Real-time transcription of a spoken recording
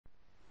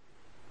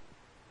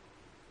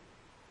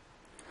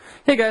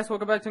Hey guys,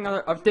 welcome back to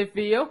another update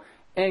video.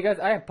 And guys,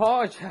 I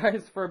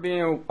apologize for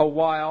being a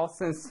while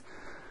since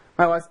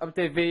my last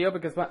update video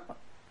because my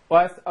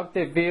last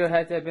update video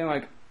had to have been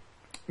like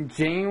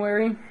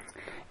January.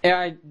 And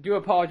I do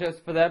apologize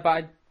for that, but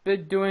I've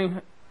been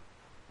doing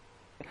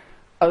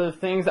other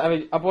things. I've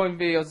been uploading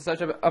videos and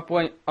such. I've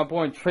been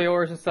uploading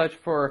trailers and such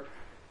for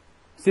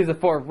Season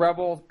 4 of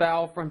Rebels,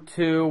 Battlefront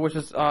II, which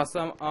is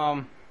awesome.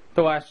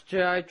 The Last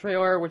Jedi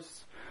trailer, which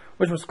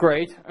was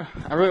great.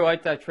 I really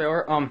liked that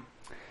trailer.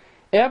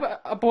 Yeah,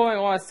 I've uploading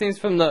a lot of scenes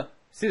from the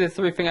Season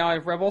 3 finale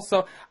of Rebels,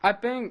 so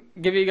I've been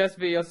giving you guys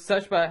videos and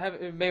such, but I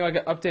haven't made like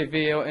an update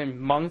video in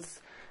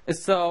months. And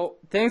so,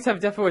 things have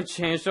definitely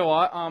changed a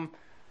lot.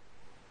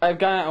 I've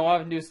gotten a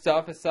lot of new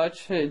stuff and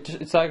such,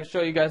 so I can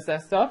show you guys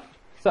that stuff.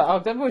 So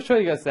I'll definitely show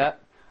you guys that.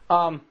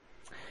 And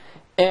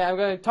I'm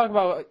going to talk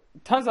about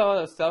tons of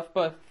other stuff,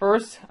 but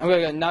first, I'm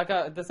going to knock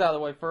this out of the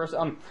way first.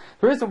 The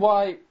reason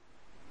why,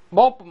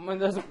 well,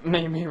 there's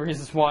many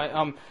reasons why.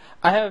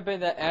 I haven't been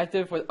that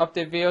active with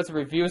update videos and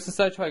reviews and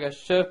such like I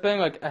should have been.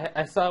 Like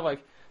I still have like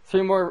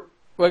 3 more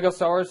Lego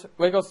Star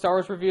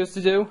Wars reviews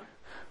to do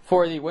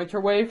for the Winter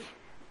Wave.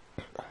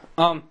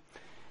 It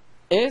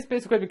is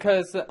basically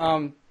because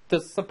some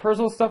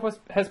personal stuff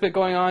has been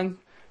going on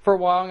for a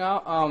while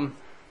now.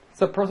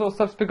 Some personal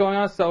stuff's been going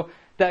on, so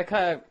that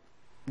kind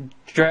of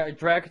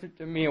dragged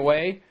me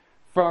away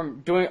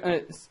from doing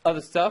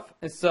other stuff,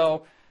 and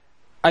so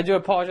I do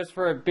apologize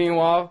for it being a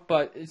while,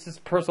 but it's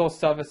just personal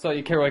stuff, and so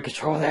you can't really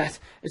control that.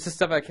 It's just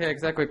stuff I can't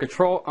exactly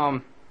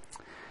control.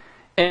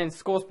 And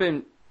school's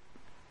been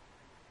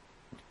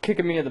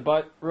kicking me in the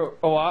butt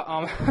a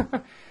lot,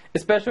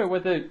 especially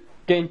with it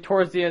getting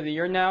towards the end of the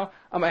year now.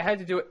 I had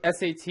to do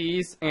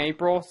SATs in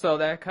April, so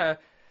that kind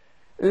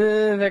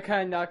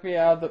of knocked me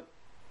out of the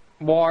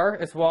water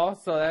as well.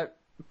 So that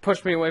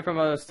pushed me away from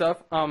other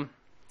stuff.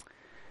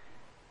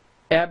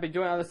 And I've been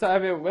doing other stuff.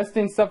 I've been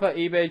listing stuff on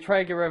eBay,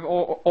 trying to get rid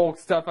of old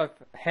stuff I've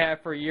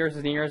had for years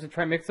and years, and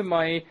try to make some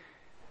money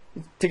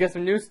to get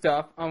some new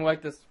stuff.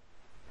 Like this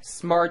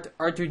smart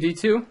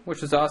R2-D2,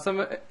 which is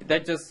awesome.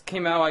 That just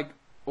came out like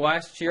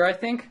last year, I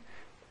think,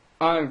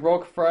 on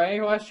Rogue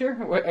Friday last year,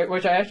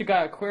 which I actually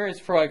got a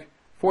clearance for like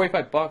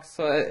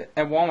 $45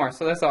 at Walmart.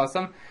 So that's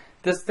awesome.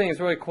 This thing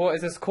is really cool.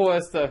 It's as cool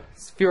as the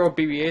Sphero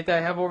BB-8 that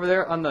I have over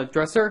there on the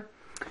dresser.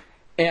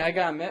 And I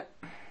gotta admit,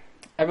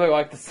 I really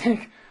like this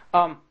thing.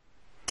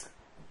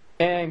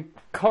 And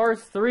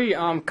Cars 3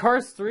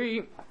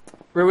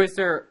 released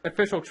their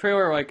official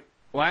trailer like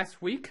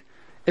last week.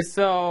 And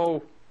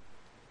so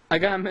I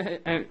gotta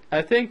admit,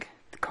 I think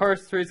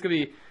Cars 3 is gonna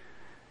be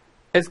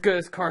as good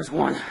as Cars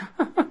 1.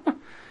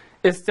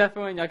 It's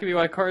definitely not gonna be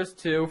like Cars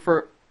 2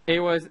 for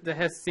anyone that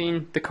has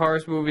seen the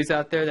Cars movies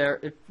out there that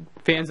are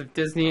fans of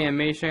Disney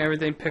animation,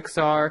 everything,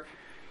 Pixar.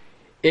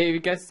 If you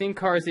guys seen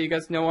Cars, you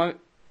guys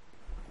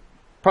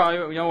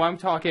probably know what I'm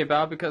talking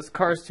about, because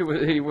Cars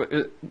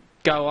 2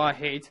 got a lot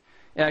of hate.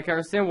 And I can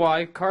understand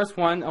why. Cars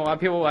 1, a lot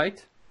of people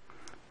liked,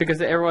 because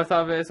everyone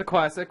thought of it as a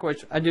classic,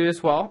 which I do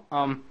as well.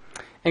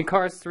 And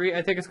Cars 3,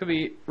 I think it's going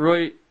to be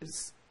really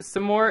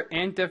similar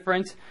and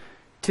different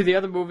to the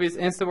other movies,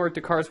 and similar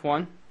to Cars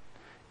 1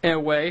 in a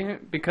way,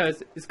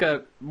 because it's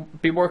going to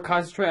be more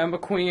concentrated on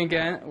McQueen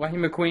again,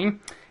 Lightning McQueen,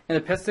 and the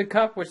Piston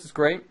Cup, which is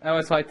great. I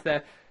always liked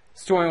that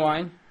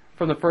storyline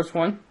from the first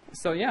one.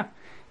 So yeah,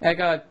 and I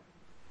got a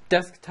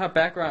desktop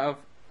background of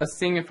a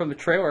scene from the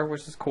trailer,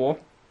 which is cool.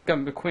 Got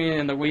McQueen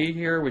in the lead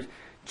here with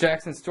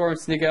Jackson Storm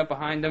sneaking up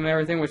behind them and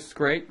everything, which is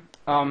great.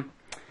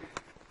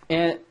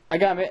 And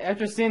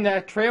after seeing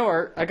that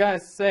trailer, I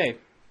gotta say,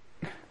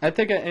 I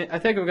think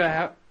I'm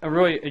gonna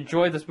really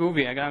enjoy this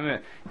movie. I gotta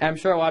admit, and I'm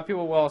sure a lot of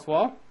people will as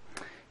well.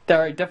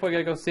 They're definitely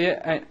gonna go see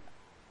it.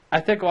 I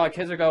think a lot of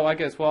kids are gonna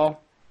like it as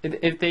well.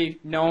 If they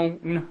know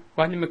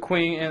Lightning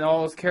McQueen and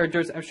all those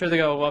characters, I'm sure they're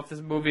gonna love this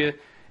movie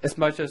as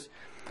much as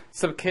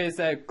some kids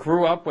that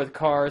grew up with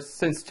Cars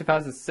since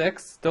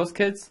 2006. Those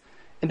kids,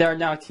 and they are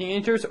now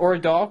teenagers or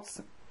adults.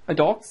 I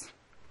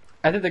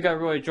think they're gonna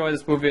really enjoy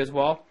this movie as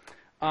well,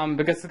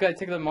 because it's gonna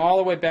take them all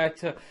the way back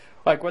to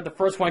like when the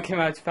first one came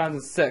out in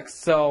 2006.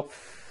 So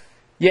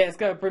yeah, it's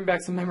gonna bring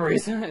back some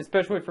memories,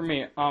 especially for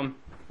me.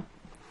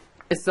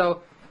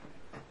 So,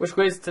 which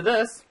leads to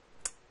this.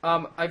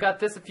 I got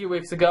this a few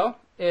weeks ago.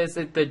 Is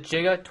it the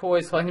Giga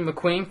Toys Lightning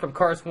McQueen from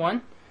Cars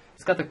 1?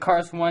 It's got the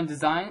Cars 1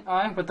 design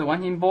on it with the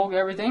lightning bolt and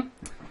everything.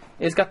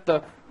 It's got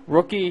the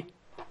rookie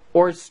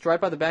orange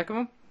stripe on the back of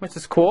him, which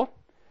is cool.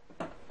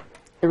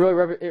 It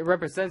really it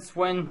represents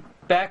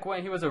back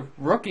when he was a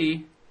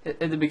rookie at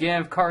the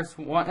beginning of Cars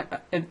 1,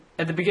 at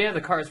the beginning of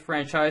the Cars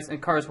franchise in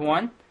Cars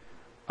 1.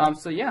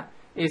 So yeah,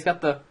 he's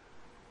got the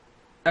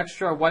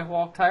extra white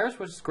wall tires,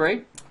 which is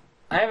great.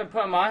 I haven't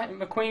put them on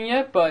McQueen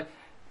yet, but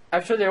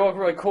I'm sure they look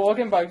really cool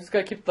looking. But I'm just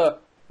gonna keep the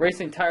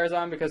racing tires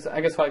on because I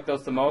guess I like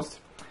those the most.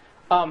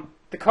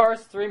 The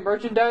Cars 3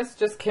 merchandise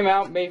just came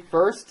out May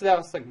 1st. That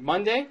was like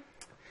Monday.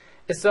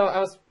 And so I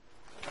was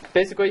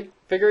basically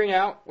figuring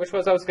out which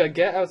ones I was going to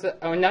get.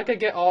 I'm not going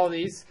to get all of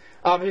these,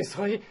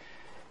 obviously,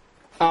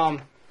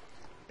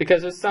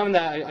 because there's some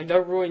that I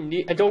don't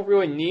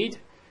really need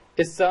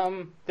is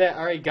some that I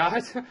already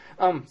got.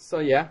 So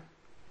yeah.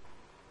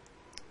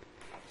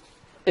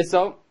 And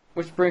so,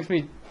 which brings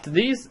me to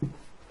these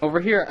over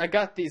here. I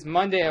got these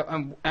Monday at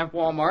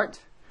Walmart.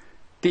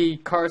 The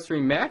Cars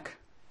 3 mech,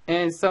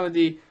 and some of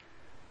the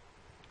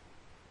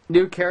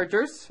new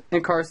characters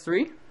in Cars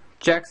 3.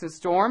 Jackson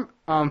Storm,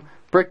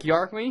 Brick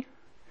Yarkme,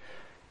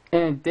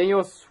 and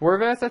Daniel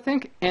Swerves, I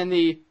think, and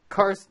the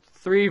Cars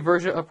 3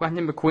 version of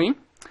Lightning McQueen.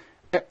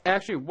 It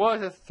actually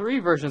was 3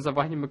 versions of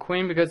Lightning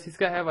McQueen because he's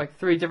got to have like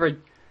 3 different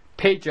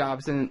paint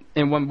jobs in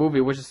one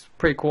movie, which is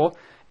pretty cool.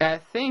 And I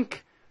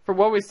think, for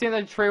what we've seen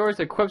in the trailers,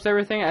 the clips,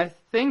 everything, I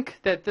think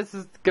that this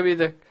is going to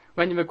be the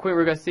Lightning McQueen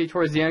we're going to see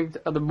towards the end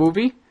of the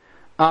movie.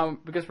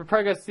 Because we're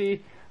probably going to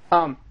see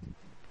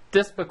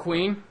this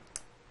McQueen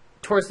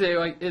towards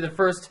the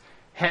first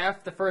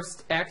half, the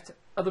first act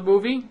of the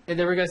movie. And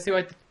then we're going to see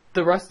like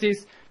the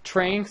Rusty's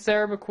training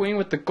Sarah McQueen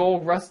with the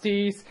gold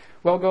Rusty's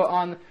logo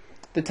on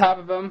the top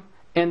of them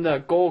and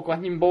the gold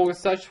lightning bolt and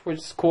such, which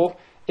is cool.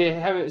 And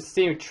have it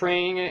seen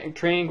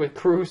training with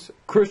Cruz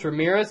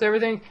Ramirez and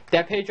everything.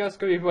 That page up is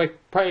going to be like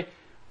probably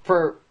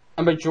for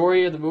a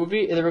majority of the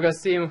movie. And then we're going to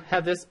see him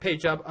have this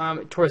page up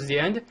towards the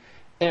end.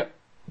 And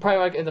probably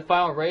like in the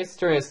final race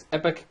during his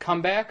epic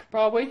comeback,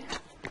 probably.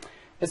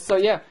 And so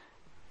yeah,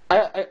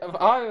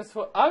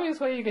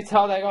 obviously you can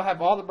tell that I don't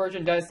have all the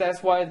merchandise.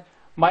 That's why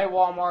my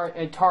Walmart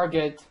and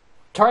Target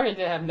didn't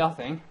have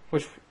nothing,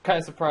 which kind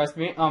of surprised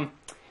me.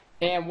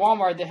 And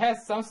Walmart, they have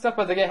some stuff,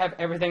 but they didn't have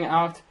everything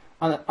out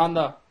on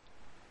the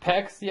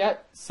pecs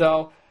yet.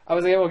 So I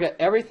was able to get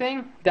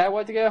everything that I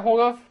wanted to get a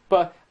hold of,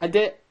 but I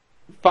did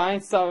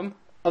find some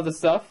of the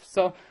stuff,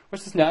 so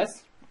which is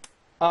nice.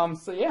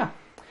 So yeah.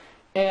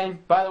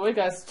 And by the way,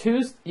 guys,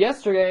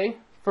 yesterday,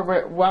 for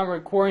when I'm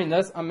recording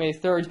this on May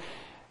 3rd,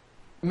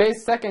 May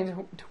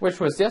 2nd, which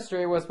was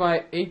yesterday, was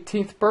my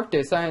 18th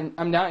birthday. So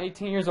I'm now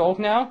 18 years old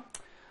now.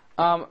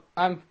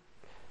 I'm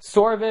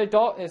sort of an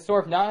adult and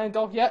sort of not an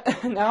adult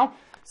yet now.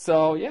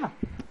 So yeah,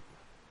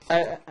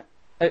 I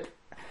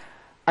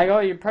know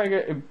you're probably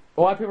a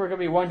lot of people are gonna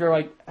be wondering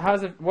like,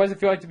 what does it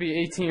feel like to be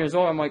 18 years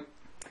old? I'm like,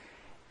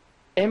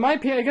 in my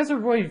opinion, I guess it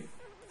really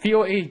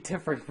feel any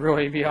different,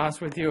 really, to be honest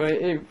with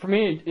you. For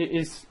me,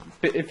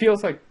 it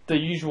feels like the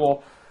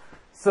usual.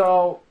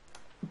 So,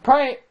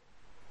 probably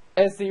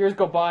as the years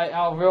go by,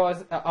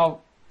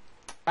 I'll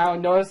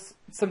notice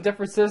some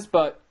differences,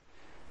 but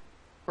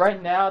right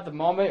now, at the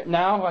moment,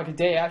 like a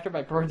day after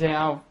my birthday,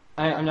 I'm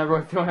not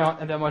really feeling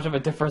that much of a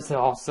difference at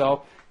all.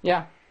 So,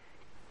 yeah.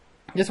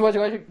 Just wanted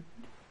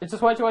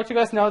to let you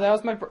guys know that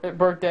was my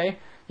birthday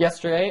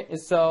yesterday,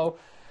 so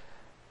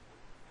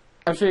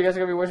I'm sure you guys are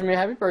going to be wishing me a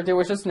happy birthday,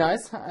 which is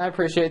nice. I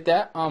appreciate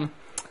that.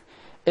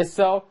 And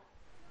so,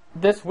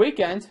 this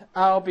weekend,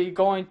 I'll be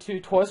going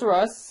to Toys R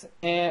Us,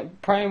 and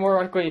probably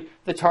more likely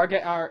the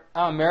Target out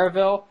in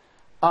Maryville,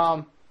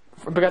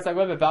 because I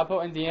live in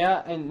Valpo,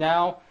 Indiana, and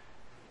now,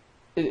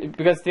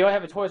 because they don't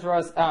have a Toys R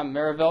Us out in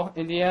Maryville,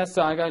 Indiana,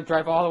 so I got to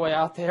drive all the way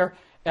out there,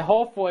 and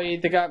hopefully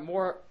they got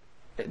more,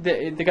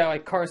 they got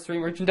like Cars 3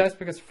 merchandise,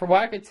 because from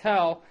what I could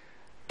tell,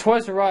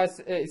 Toys R Us,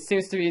 it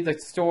seems to be the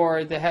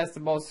store that has the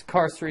most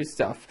Cars 3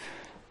 stuff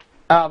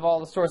out of all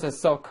the stores that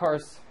sell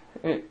Cars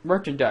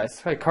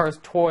merchandise, like Cars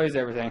toys,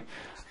 everything.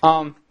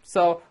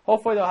 So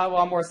hopefully they'll have a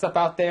lot more stuff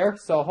out there.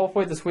 So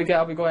hopefully this weekend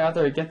I'll be going out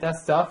there to get that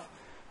stuff.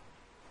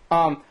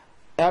 I'll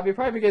be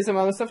probably getting some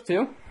other stuff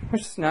too,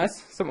 which is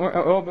nice. A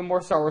little bit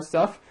more Star Wars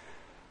stuff.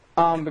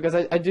 Because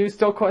I do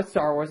still quit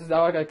Star Wars. It's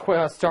not like I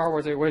quit Star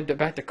Wars and went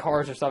back to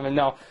Cars or something.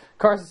 No,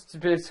 Cars is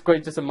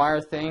basically just a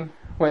minor thing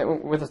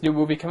with this new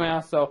movie coming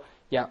out. So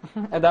yeah,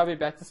 and I'll be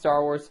back to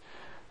Star Wars.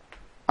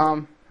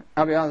 I'll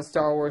be on the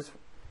Star Wars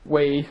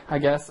way, I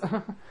guess.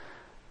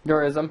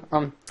 Tourism.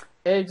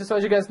 And just so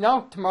you guys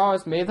know, tomorrow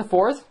is May the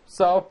 4th.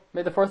 So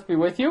May the 4th be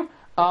with you.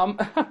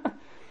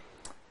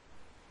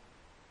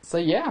 So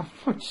yeah,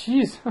 oh,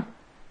 jeez.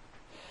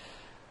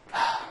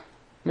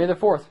 May the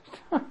 4th.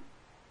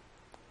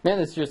 Man,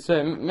 this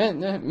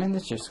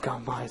just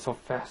gone by so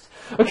fast.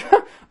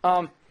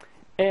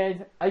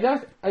 And I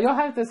don't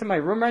have this in my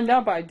room right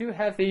now, but I do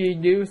have the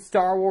new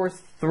Star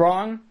Wars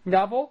Throne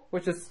novel,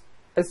 which is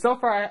so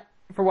far,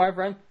 for what I've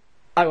read,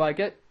 I like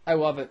it. I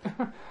love it.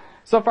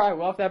 So far, I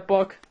love that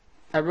book.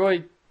 I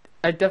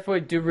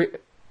definitely do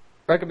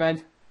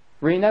recommend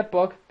reading that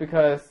book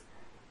because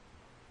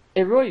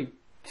it really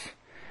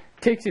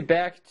takes you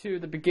back to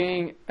the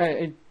beginning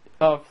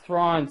of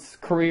Thrawn's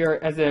career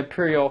as an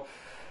Imperial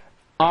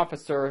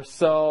officer,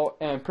 so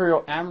an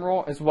Imperial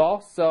Admiral as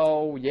well.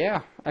 So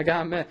yeah, I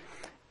gotta admit,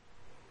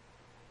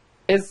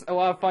 it's a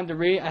lot of fun to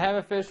read. I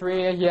haven't finished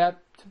reading it yet,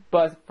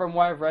 but from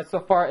what I've read so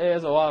far, it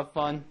is a lot of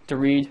fun to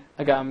read.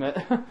 I gotta admit.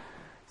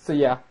 So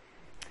yeah,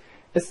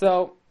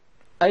 so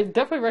I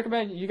definitely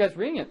recommend you guys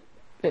reading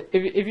it.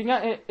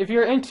 If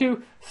you're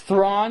into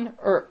Thrawn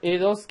or any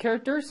of those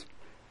characters,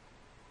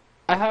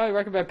 I highly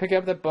recommend picking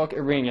up that book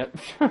and reading it.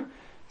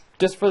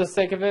 Just for the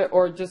sake of it,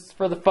 or just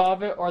for the fun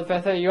of it, or the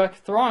fact that you like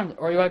Thrawn,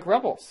 or you like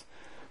Rebels.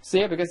 So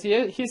yeah, because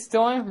he's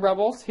still in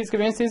Rebels. He's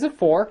going to be in Season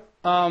 4.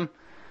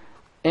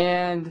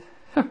 And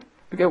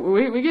Because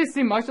we didn't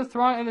see much of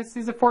Thrawn in the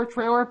Season 4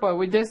 trailer, but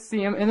we did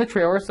see him in the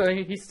trailer, so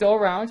he's still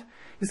around.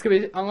 He's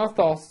going to be on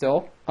Lothal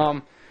still.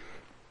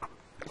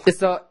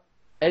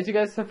 As you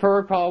guys have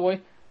heard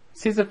probably,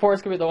 Season 4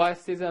 is going to be the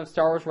last season of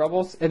Star Wars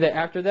Rebels, and then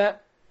after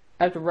that,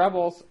 after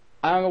Rebels,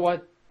 I don't know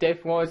what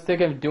Dave Filoni is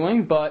thinking of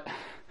doing, but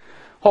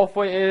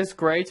hopefully it is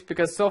great,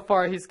 because so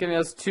far he's giving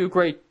us 2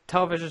 great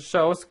television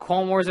shows,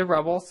 Clone Wars and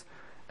Rebels,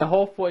 and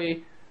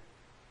hopefully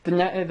the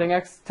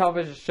next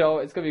television show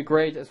is going to be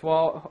great as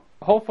well.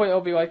 Hopefully it'll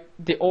be like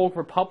the Old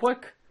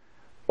Republic,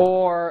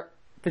 or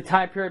the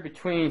time period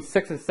between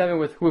 6 and 7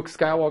 with Luke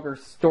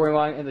Skywalker's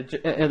storyline and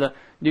the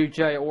new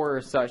Jedi Order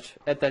and such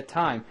at that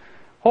time.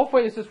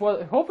 Hopefully it's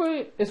one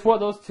of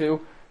those 2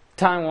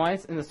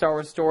 timelines in the Star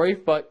Wars story,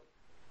 but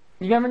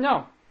you never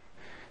know.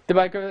 They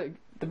might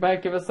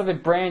give us something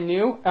brand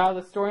new out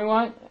of the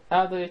storyline,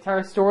 out of the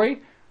entire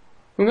story.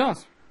 Who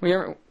knows?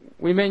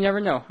 We may never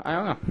know. I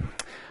don't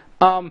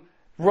know.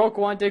 Rogue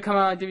One did come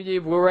out on DVD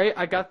and Blu-ray.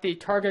 I got the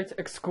Target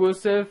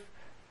exclusive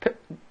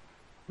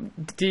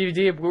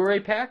DVD and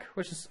Blu-ray pack,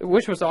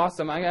 which was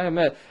awesome. I gotta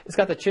admit, it's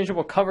got the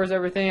changeable covers,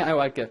 everything. I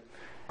like it.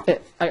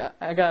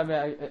 I gotta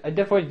admit, I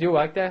definitely do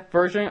like that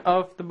version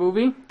of the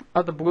movie,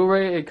 of the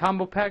Blu-ray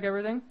combo pack,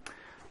 everything.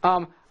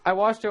 I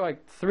watched it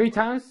like 3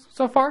 times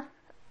so far.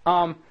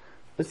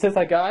 Since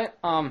I got it.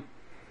 Yeah,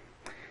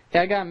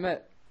 I gotta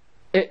admit,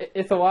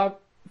 it's a lot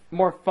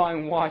more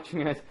fun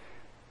watching it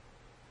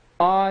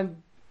on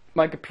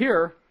my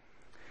computer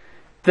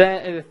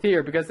than in the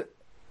theater, because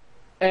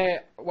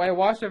when I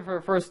watched it for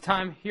the first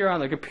time here on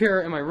the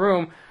computer in my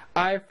room,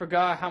 I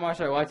forgot how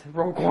much I liked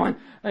Rogue One.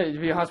 To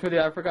be honest with you,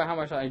 I forgot how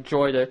much I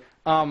enjoyed it.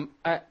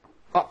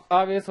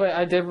 Obviously,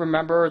 I did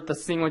remember the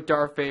scene with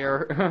Darth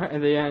Vader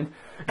in the end,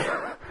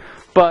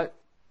 but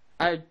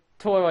I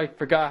totally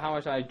forgot how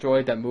much I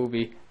enjoyed that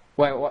movie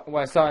when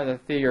I saw it in the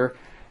theater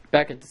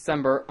back in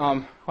December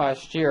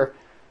last year.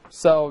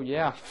 So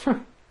yeah.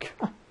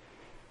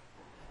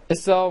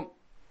 So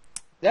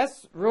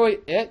that's really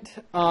it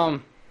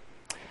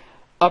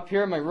up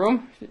here in my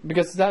room,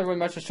 because there's not really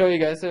much to show you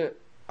guys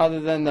other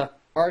than the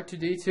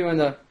R2-D2 and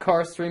the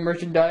Cars 3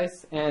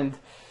 merchandise and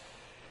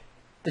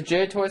the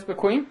Jedi Toys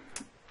McQueen.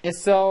 And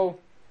so,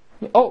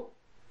 oh,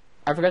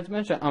 I forgot to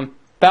mention,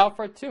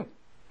 Battlefront 2.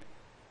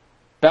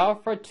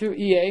 Battlefront 2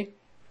 EA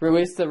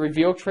released the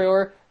reveal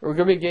trailer. We're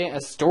going to be getting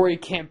a story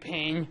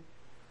campaign,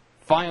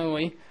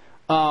 finally.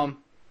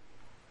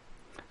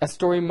 A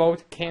story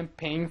mode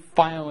campaign,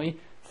 finally.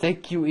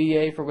 Thank you,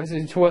 EA, for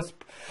listening to us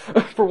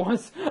for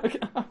once.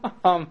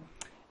 We're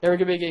going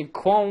to be getting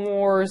Clone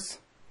Wars.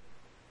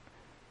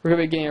 We're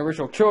going to be getting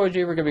Original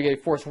Trilogy. We're going to be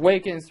getting Force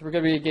Awakens. We're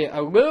going to be getting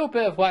a little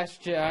bit of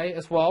Last Jedi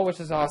as well, which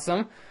is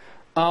awesome.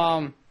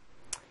 And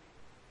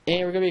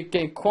we're going to be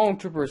getting Clone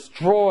Troopers,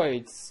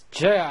 Droids,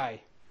 Jedi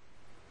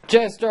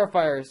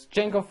Starfighters,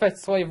 Jango Fett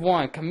Slave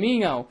 1,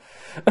 Camino,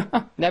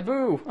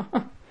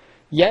 Naboo,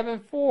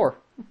 Yavin 4,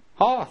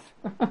 Hoth,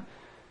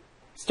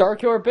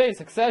 Starkiller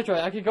Base,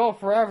 etc. I could go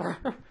forever.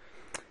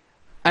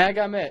 I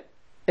gotta admit,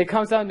 it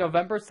comes out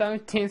November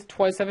 17th,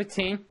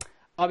 2017.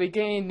 I'll be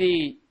getting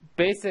the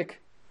basic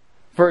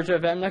version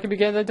of it. I'm not gonna be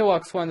getting the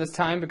deluxe one this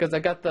time, because I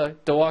got the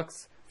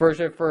deluxe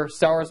version for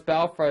Star Wars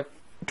Battlefront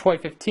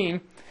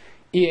 2015,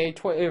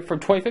 from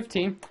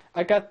 2015.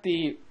 I got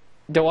the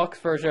deluxe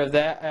version of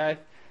that.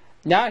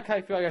 Now I kind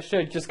of feel like I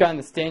should have just gotten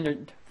the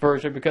standard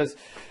version, because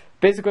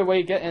basically what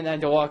you get in that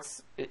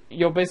deluxe,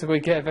 you'll basically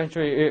get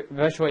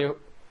eventually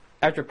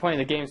after playing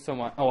the game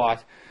a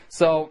lot.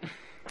 So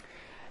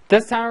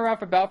this time around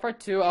for Battlefront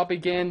 2, I'll be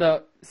getting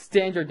the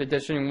standard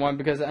edition one,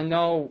 because I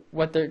know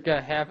what they're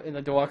gonna have in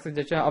the deluxe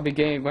edition. I'll be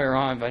getting later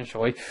on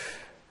eventually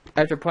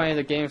after playing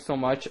the game so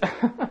much.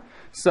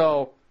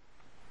 So,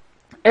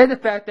 and the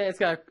fact that it's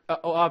got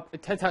a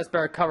 10 times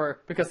better cover,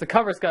 because the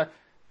cover's got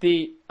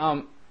the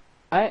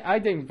I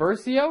think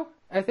Versio,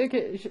 I think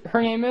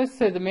her name is,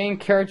 the main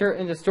character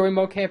in the story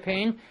mode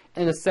campaign,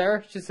 and the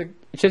Sarah, she's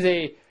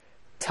a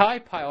TIE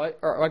pilot,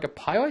 or like a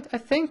pilot, I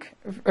think,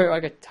 or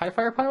like a TIE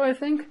fighter pilot, I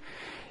think.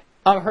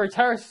 Her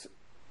entire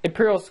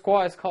Imperial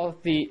squad is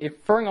called the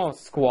Inferno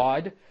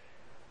Squad,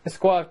 a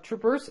squad of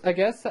troopers, I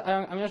guess.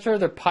 I'm not sure if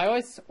they're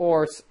pilots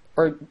or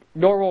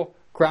normal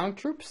ground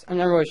troops. I'm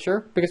not really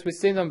sure, because we've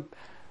seen them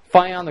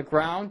flying on the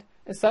ground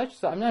and such,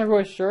 so I'm not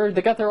really sure.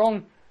 They got their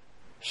own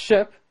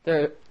ship,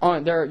 their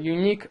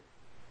unique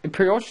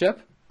Imperial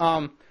ship,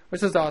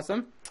 which is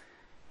awesome.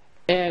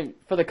 And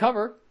for the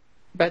cover,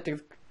 back to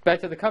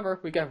the cover,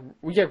 we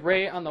get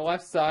Rey on the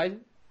left side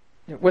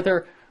with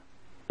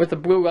the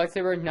blue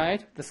lightsaber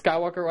ignited, the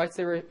Skywalker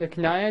lightsaber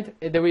ignited,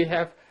 and then we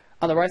have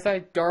on the right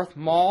side Darth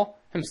Maul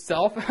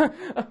himself,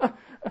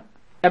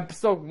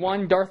 Episode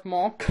 1 Darth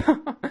Maul,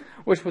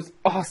 which was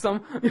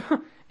awesome.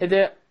 And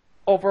then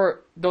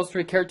over those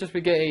 3 characters,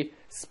 we get a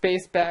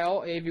space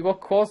battle. And if you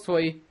look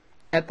closely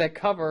at that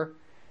cover,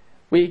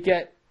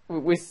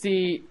 we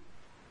see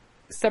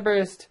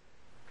separatist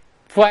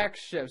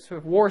flagships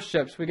with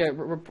warships. We get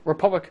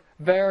Republic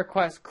Vera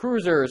class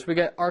cruisers. We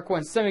get Arc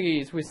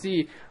 170s. We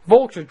see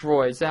Vulture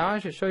droids. Now I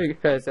should show you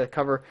guys that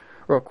cover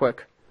real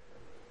quick.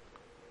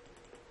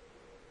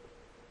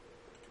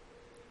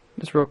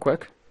 just real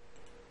quick.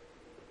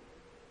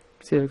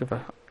 See if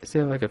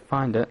I can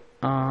find it.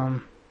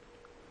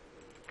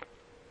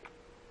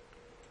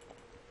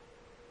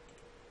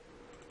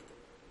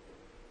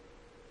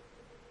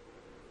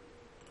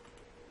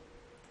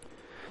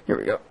 Here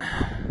we go.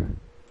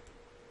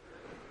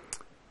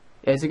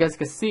 As you guys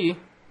can see,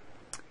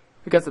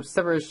 we got some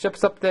separate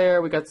ships up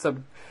there. We got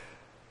some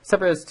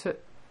separate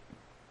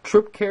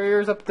troop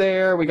carriers up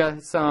there. We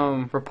got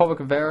some Republic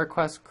of Vera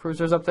class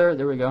cruisers up there.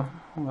 There we go.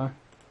 Hold on.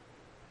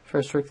 Try to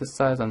restrict the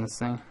size on this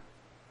thing.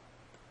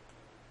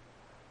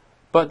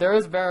 But there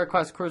is Vera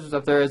class cruisers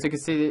up there, as you can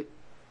see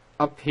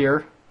up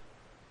here.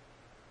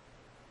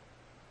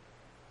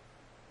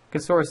 You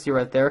can sort of see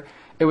right there.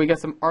 And we got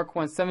some ARC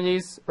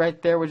 170s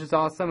right there, which is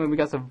awesome. And we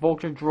got some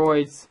Vulture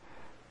droids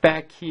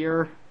back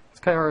here. It's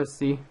kind of hard to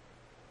see.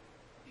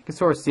 You can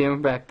sort of see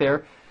them back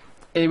there.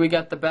 And we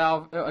got the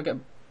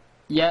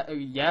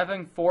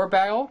Yavin 4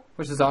 battle,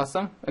 which is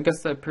awesome. I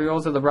guess the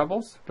Imperials are the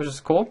rebels, which is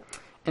cool.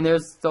 And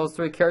there's those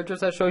 3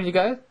 characters I told you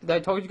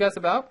guys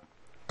about.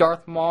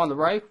 Darth Maul on the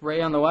right,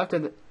 Rey on the left,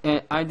 and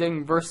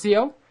Iden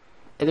Versio.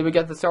 And then we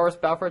got the Star Wars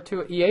Battlefront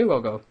II EA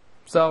logo.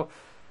 So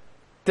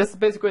this is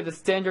basically the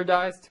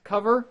standardized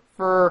cover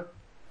for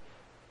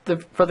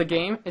the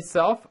game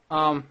itself.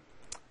 And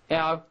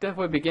I'll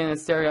definitely begin a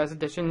standardized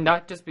edition,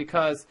 not just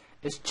because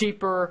it's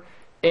cheaper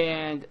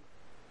and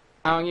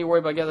I don't need to worry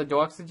about getting the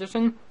deluxe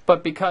edition,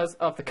 but because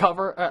of the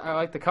cover. I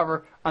like the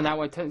cover on that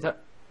one 10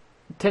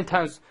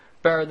 times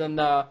better than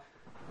the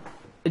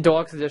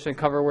deluxe edition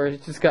cover, where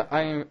it's just got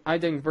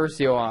Iden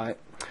Versio on it.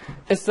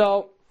 And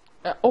so,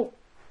 I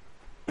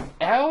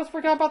always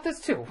forgot about this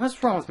too.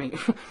 What's wrong with me?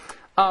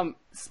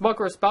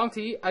 Smuggler's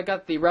Bounty. I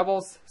got the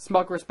Rebels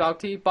Smuggler's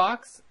Bounty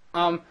box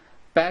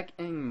back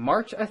in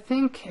March, I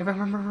think, if I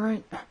remember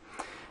right.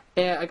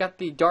 And I got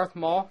the Darth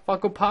Maul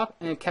Funko Pop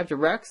and Captain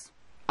Rex.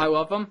 I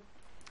love them.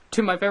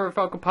 2 of my favorite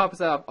Funko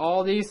Pops out of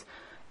all these.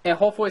 And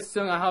hopefully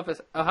soon I'll have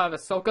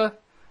Ahsoka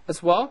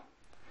as well.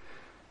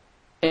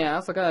 And I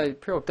also got a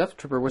Imperial Death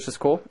Trooper, which is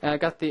cool. And I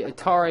got the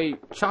Atari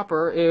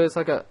Chopper. It was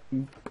like a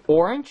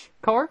orange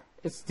color.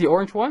 It's the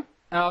orange one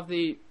out of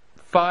the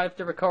 5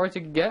 different colors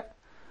you can get.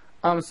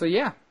 So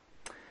yeah.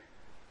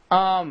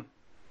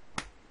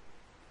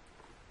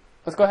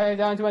 Let's go ahead and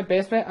down to my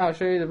basement. I'll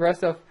show you the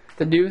rest of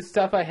the new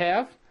stuff I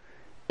have.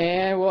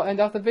 And we'll end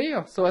off the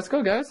video. So let's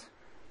go, guys.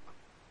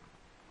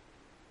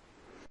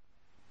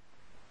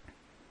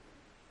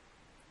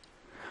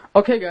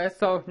 Okay, guys.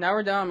 So now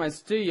we're down in my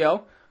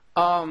studio.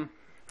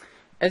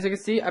 As you can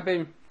see, I've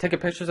been taking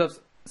pictures of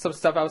some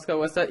stuff I was going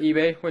to list at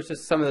eBay, which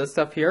is some of the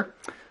stuff here.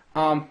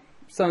 Some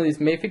of these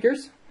May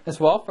figures as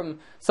well.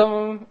 Some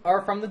of them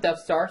are from the Death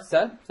Star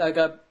set that I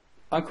got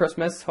on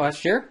Christmas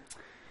last year.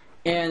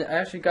 And I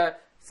actually got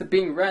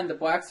Sabine Wren, the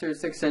Black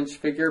Series 6-inch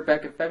figure,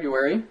 back in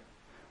February,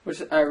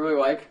 which I really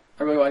like.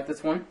 I really like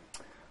this one.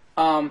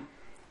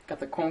 Got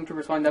the Clone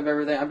Troopers lined up,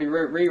 everything. I've been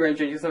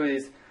rearranging some of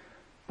these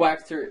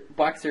Black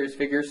Series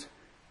figures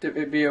to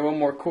be a little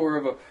more cooler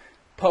of a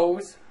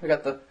pose. I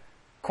got the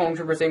Clone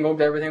Troopers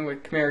angled, everything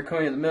with Chimera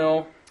Coney in the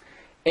middle.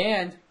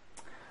 And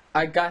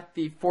I got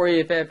the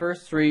 40th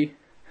anniversary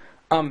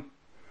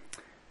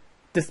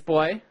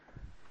display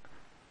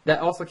that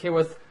also came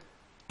with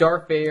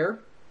Darth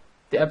Vader,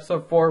 the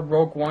Episode 4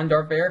 Rogue One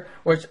Darth Vader,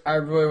 which I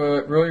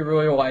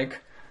really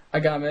like. I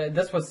gotta admit,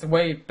 this was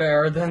way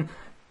better than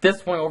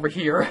this one over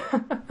here.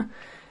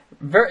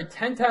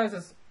 10 times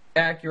as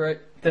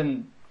accurate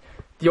than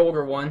the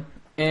older one,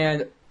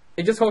 and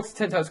it just looks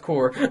 10 times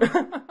cooler.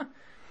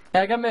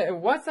 And I gotta admit,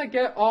 once I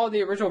get all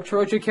the original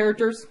trilogy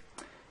characters,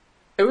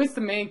 at least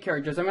the main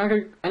characters, I'm not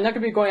gonna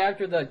be going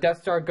after the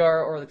Death Star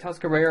Guard or the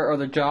Tusken Raider or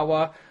the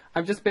Jawa.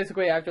 I'm just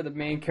basically after the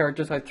main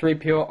characters like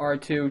 3PO,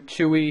 R2,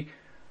 Chewie,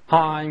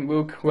 Han,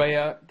 Luke,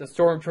 Leia, the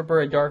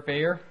Stormtrooper, and Darth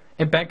Vader,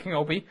 and Ben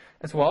Kenobi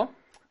as well.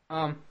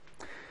 And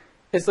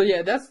so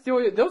yeah, those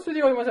are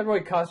the only ones I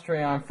really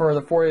concentrate on for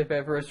the 40th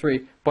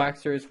anniversary Black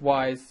Series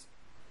wise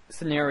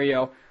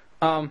scenario.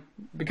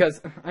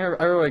 Because I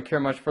really care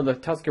much for the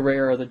Tusken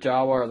Raider or the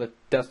Jawa or the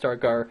Death Star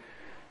Guard.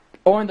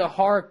 Only the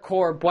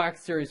hardcore Black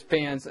Series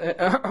fans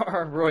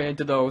are really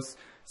into those.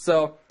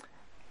 So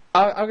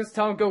I'll just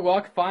tell them good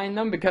luck finding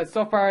them, because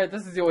so far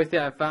this is the only thing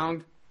I've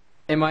found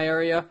in my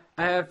area.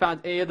 I haven't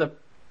found any of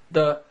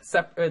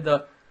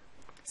the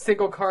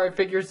single card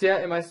figures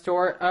yet in my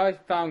store. I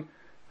found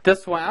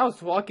this one. I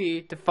was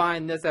lucky to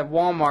find this at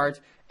Walmart,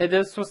 and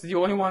this was the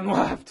only one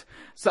left.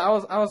 So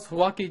I was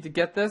lucky to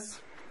get this.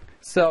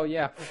 So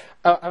yeah,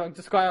 I'm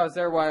just glad I was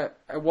there while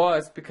I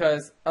was,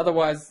 because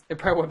otherwise it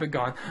probably would have been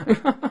gone.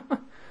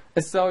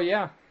 And so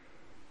yeah,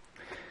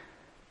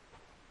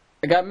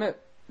 I gotta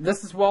admit,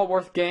 this is well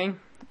worth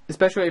getting,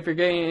 especially if you're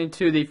getting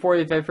into the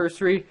 40th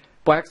anniversary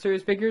Black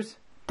Series figures.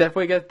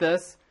 Definitely get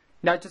this,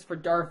 not just for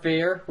Darth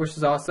Vader, which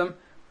is awesome,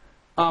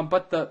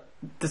 but the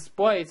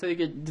display, so you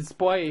can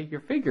display your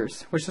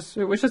figures, which is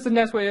the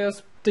next way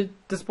to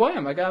display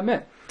them. I gotta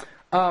admit.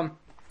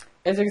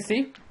 As you can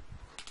see,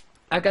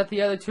 I got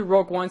the other 2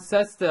 Rogue One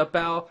sets, the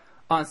Battle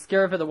on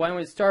Scarif of the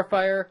One-Winged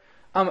Starfire,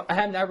 I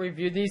have not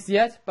reviewed these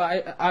yet,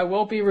 but I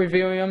will be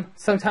reviewing them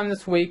sometime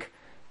this week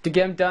to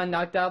get them done,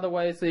 knocked out of the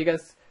way, so you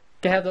guys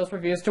can have those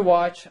reviews to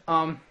watch,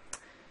 along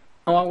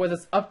with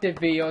this update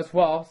video as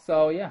well.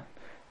 So yeah,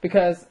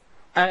 because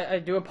I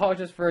do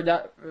apologize for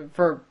that,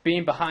 for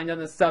being behind on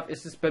this stuff.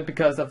 It's just been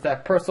because of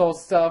that personal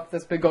stuff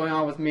that's been going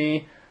on with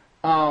me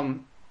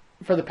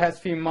for the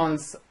past few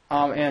months,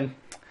 and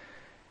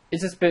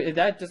it's just been,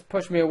 that just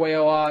pushed me away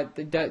a lot.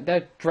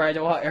 That dragged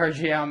a lot of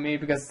energy out of me,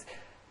 because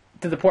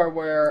to the point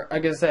where I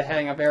guess I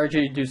had enough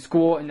energy to do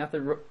school and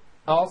nothing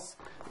else.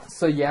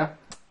 So yeah,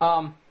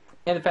 and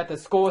the fact that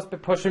school has been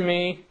pushing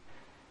me,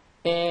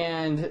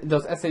 and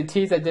those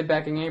SATs I did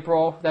back in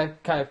April,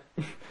 that kind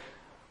of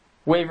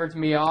wavered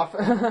me off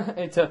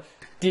into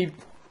deep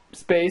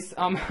space,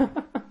 and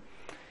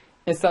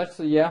such.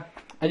 So yeah,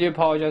 I do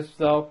apologize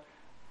though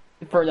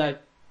for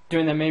that,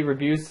 doing that many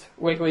reviews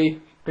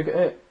weekly,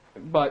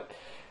 but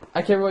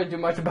I can't really do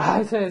much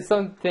about it.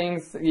 Some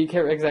things you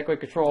can't exactly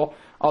control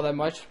all that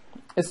much.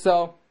 And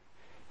so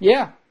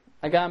yeah,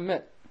 I gotta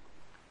admit,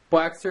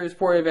 Black Series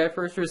 40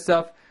 anniversary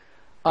stuff.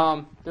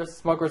 There's a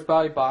Smuggler's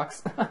Bounty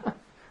box.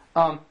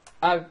 I'm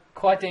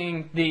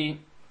collecting the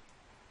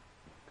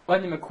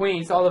Lightning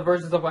McQueen's, all the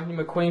versions of Lightning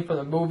McQueen for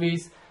the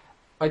movies,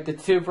 like the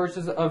 2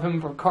 versions of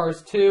him from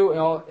Cars 2, and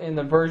all in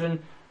the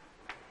version,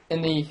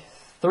 in the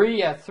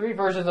 3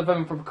 versions of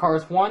him from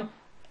Cars 1, and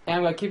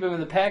I'm gonna keep them in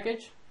the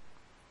package,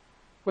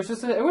 which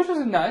is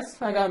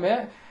nice. I gotta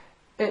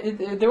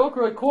admit, they look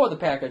really cool in the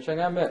package. I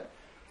gotta admit.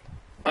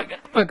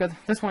 I got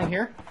this one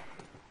here.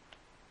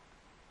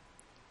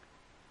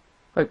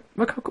 Like,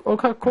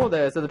 look how cool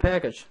that is in the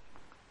package.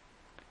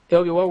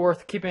 It'll be well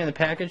worth keeping in the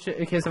package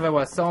in case if I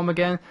want to sell them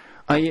again.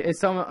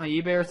 Sell them on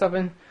eBay or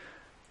something.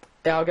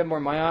 And I'll get more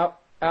money out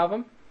of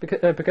them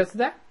because of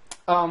that.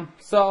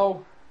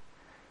 So,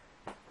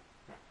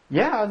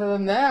 yeah, other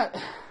than that,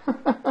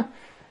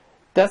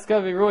 that's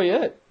going to be really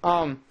it.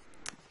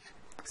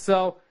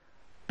 So,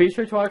 be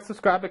sure to like,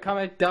 subscribe, and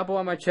comment down below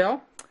on my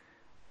channel.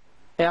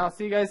 And I'll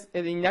see you guys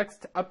in the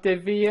next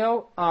update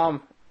video.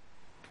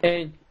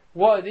 And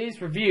one of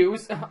these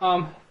reviews,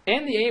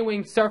 and the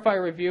A-Wing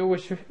Starfighter review,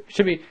 which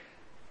should be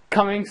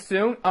coming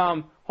soon.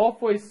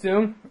 Hopefully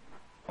soon.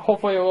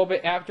 Hopefully a little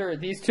bit after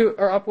these two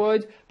are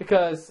uploaded,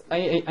 because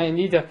I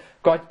need to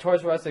go out to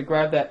Toys R Us and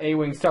grab that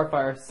A-Wing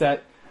Starfighter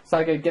set, so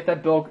I can get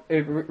that build,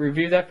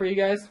 review that for you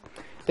guys.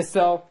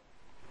 So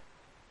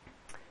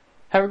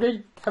have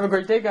a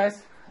great day,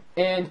 guys,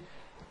 and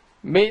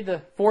may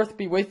the 4th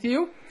be with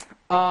you.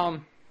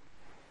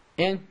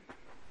 And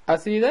I'll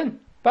see you then.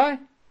 Bye.